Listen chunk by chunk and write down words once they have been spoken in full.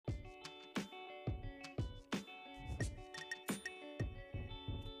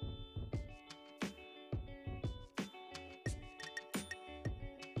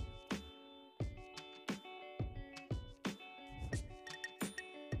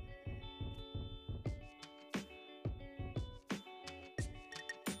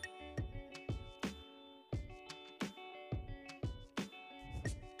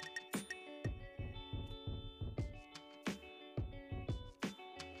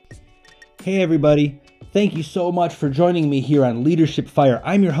Hey everybody, thank you so much for joining me here on Leadership Fire.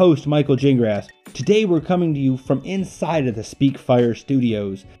 I'm your host, Michael Gingras. Today we're coming to you from inside of the Speak Fire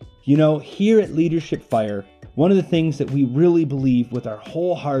studios. You know, here at Leadership Fire, one of the things that we really believe with our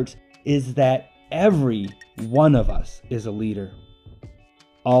whole hearts is that every one of us is a leader.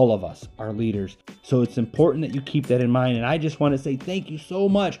 All of us are leaders. So it's important that you keep that in mind. And I just want to say thank you so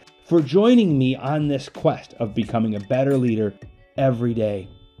much for joining me on this quest of becoming a better leader every day.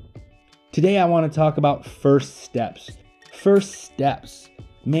 Today I want to talk about first steps. First steps.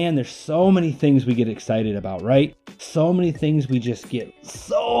 Man, there's so many things we get excited about, right? So many things we just get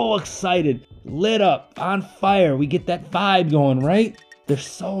so excited, lit up, on fire. We get that vibe going, right? There's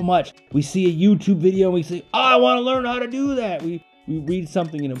so much. We see a YouTube video and we say, oh, I want to learn how to do that. We read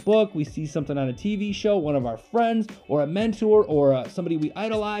something in a book. We see something on a TV show. One of our friends or a mentor or somebody we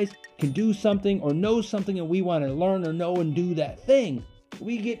idolize can do something or know something and we want to learn or know and do that thing.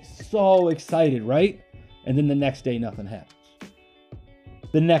 We get so excited, right? And then the next day, nothing happens.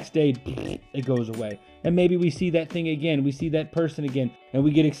 The next day, it goes away. And maybe we see that thing again. We see that person again. And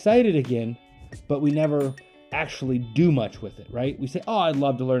we get excited again, but we never actually do much with it, right? We say, oh, I'd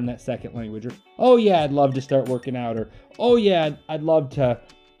love to learn that second language. Or, oh, yeah, I'd love to start working out. Or, oh, yeah, I'd love to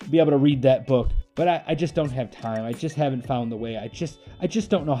be able to read that book. But I just don't have time. I just haven't found the way. I just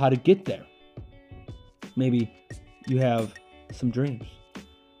don't know how to get there. Maybe you have some dreams.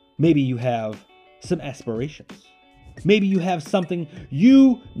 Maybe you have some aspirations. Maybe you have something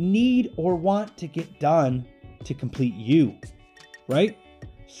you need or want to get done to complete you, right?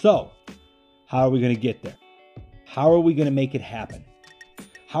 So, how are we going to get there? How are we going to make it happen?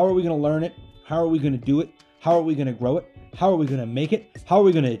 How are we going to learn it? How are we going to do it? How are we going to grow it? How are we going to make it? How are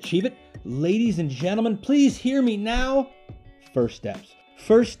we going to achieve it? Ladies and gentlemen, please hear me now. First steps.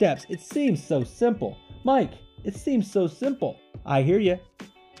 First steps. It seems so simple. Mike, it seems so simple. I hear you.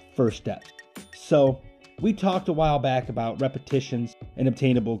 First steps. So, we talked a while back about repetitions and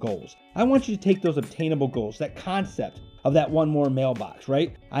obtainable goals. I want you to take those obtainable goals, that concept of that one more mailbox,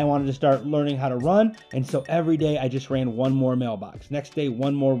 right? I wanted to start learning how to run, and so every day I just ran one more mailbox. Next day,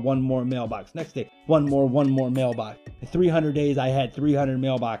 one more mailbox. Next day, one more mailbox. In 300 days, I had 300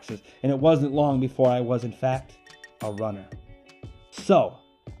 mailboxes, and it wasn't long before I was, in fact, a runner. So,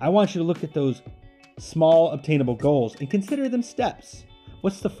 I want you to look at those small obtainable goals and consider them steps.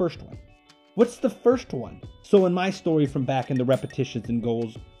 What's the first one? What's the first one? So in my story from back in the Repetitions and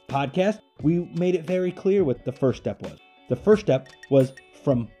Goals podcast, we made it very clear what the first step was. The first step was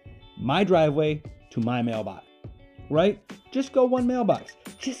from my driveway to my mailbox, right? Just go one mailbox.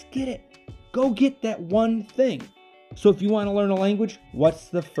 Just get it. Go get that one thing. So if you want to learn a language, what's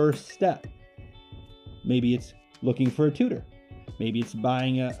the first step? Maybe it's looking for a tutor. Maybe it's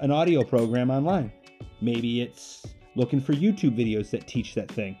buying an audio program online. Maybe it's looking for YouTube videos that teach that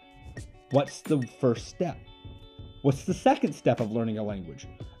thing. What's the first step? What's the second step of learning a language?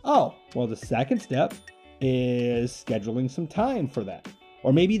 Oh, well, the second step is scheduling some time for that.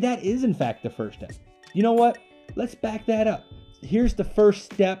 Or maybe that is, in fact, the first step. You know what? Let's back that up. Here's the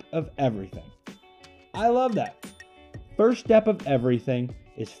first step of everything. I love that. First step of everything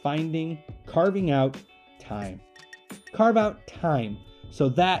is carving out time. Carve out time. So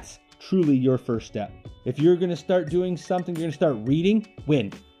that's truly your first step. If you're going to start doing something, you're going to start reading,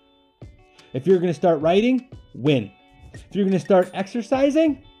 win. If you're going to start writing, win. If you're going to start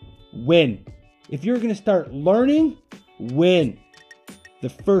exercising, win. If you're going to start learning, win. The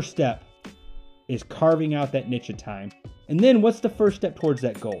first step is carving out that niche of time. And then what's the first step towards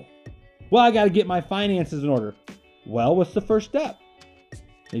that goal? Well, I got to get my finances in order. Well, what's the first step?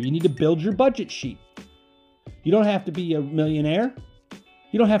 Maybe you need to build your budget sheet. You don't have to be a millionaire.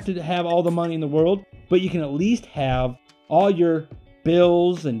 You don't have to have all the money in the world, but you can at least have all your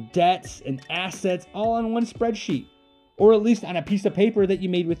bills and debts and assets all on one spreadsheet, or at least on a piece of paper that you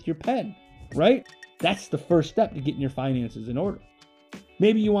made with your pen, right? That's the first step to getting your finances in order.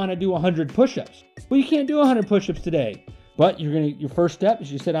 Maybe you want to do 100 push-ups. Well, you can't do 100 push-ups today, but your first step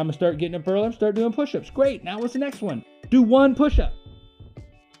is you said, I'm going to start getting up early and start doing push-ups. Great. Now what's the next one? Do one push-up.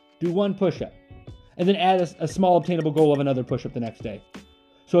 Do one push-up. And then add a small obtainable goal of another push-up the next day.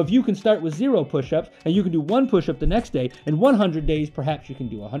 So if you can start with 0 push-ups and you can do 1 push-up the next day, in 100 days, perhaps you can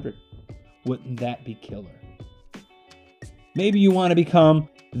do 100. Wouldn't that be killer? Maybe you want to become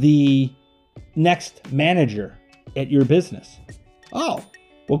the next manager at your business. Oh,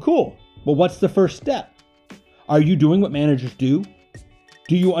 well, cool. Well, what's the first step? Are you doing what managers do?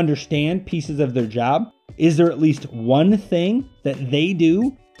 Do you understand pieces of their job? Is there at least one thing that they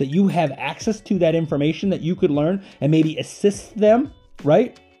do that you have access to that information that you could learn and maybe assist them?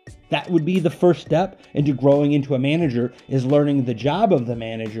 Right? That would be the first step into growing into a manager, is learning the job of the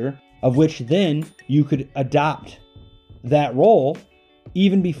manager of which then you could adopt that role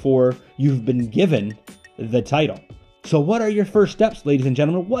even before you've been given the title. So what are your first steps, ladies and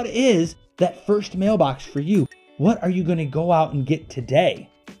gentlemen? What is that first mailbox for you? What are you going to go out and get today?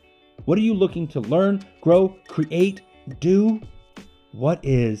 What are you looking to learn, grow, create, do? What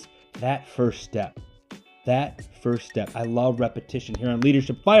is that first step? That first step. I love repetition here on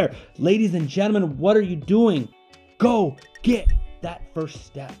Leadership Fire. Ladies and gentlemen, what are you doing? Go get that first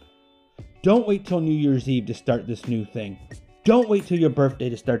step. Don't wait till New Year's Eve to start this new thing. Don't wait till your birthday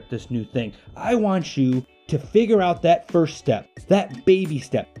to start this new thing. I want you to figure out that first step, that baby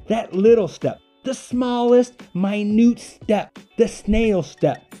step, that little step, the smallest, minute step, the snail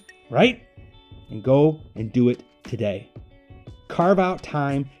step, right? And go and do it today. Carve out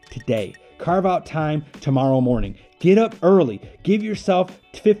time today. Carve out time tomorrow morning. Get up early. Give yourself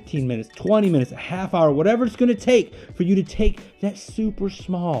 15 minutes, 20 minutes, a half hour, whatever it's going to take for you to take that super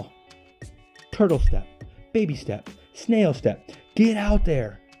small turtle step, baby step, snail step. Get out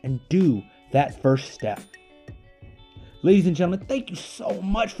there and do that first step. Ladies and gentlemen, thank you so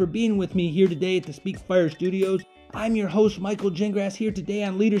much for being with me here today at the Speak Fire Studios. I'm your host, Michael Gingras, here today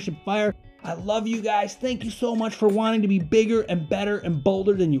on Leadership Fire. I love you guys. Thank you so much for wanting to be bigger and better and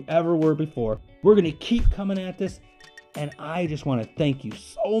bolder than you ever were before. We're going to keep coming at this, and I just want to thank you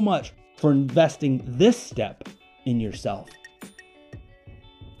so much for investing this step in yourself.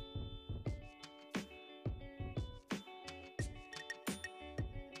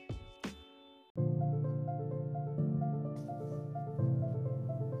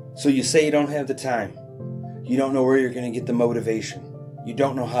 So you say you don't have the time. You don't know where you're going to get the motivation. You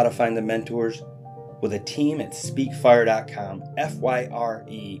don't know how to find the mentors. Well, the team at SpeakFire.com,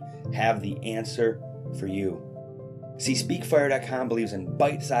 F-Y-R-E, have the answer for you. See, SpeakFire.com believes in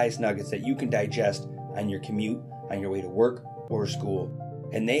bite-sized nuggets that you can digest on your commute, on your way to work or school.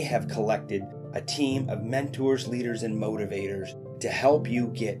 And they have collected a team of mentors, leaders, and motivators to help you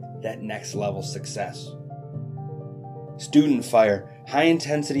get that next level success. Student Fire,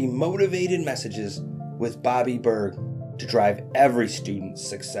 high-intensity, motivated messages with Bobby Berg to drive every student's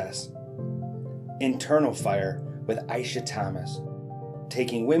success. Internal Fire with Aisha Thomas,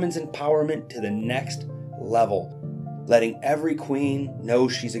 taking women's empowerment to the next level, letting every queen know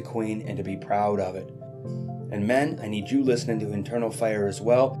she's a queen and to be proud of it. And men, I need you listening to Internal Fire as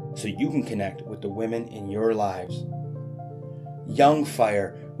well so you can connect with the women in your lives. Young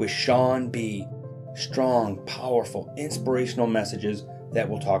Fire with Sean B. Strong, powerful, inspirational messages that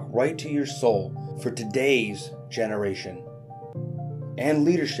will talk right to your soul for today's generation. And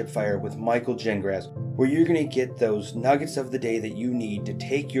Leadership Fire with Michael Gingras, where you're going to get those nuggets of the day that you need to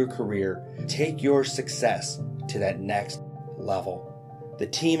take your career, take your success to that next level. The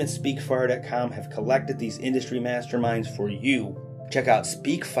team at SpeakFire.com have collected these industry masterminds for you. Check out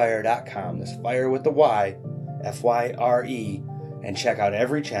SpeakFire.com, that's fire with the Y, F-Y-R-E, and check out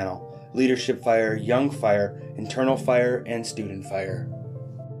every channel: Leadership Fire, Young Fire, Internal Fire, and Student Fire.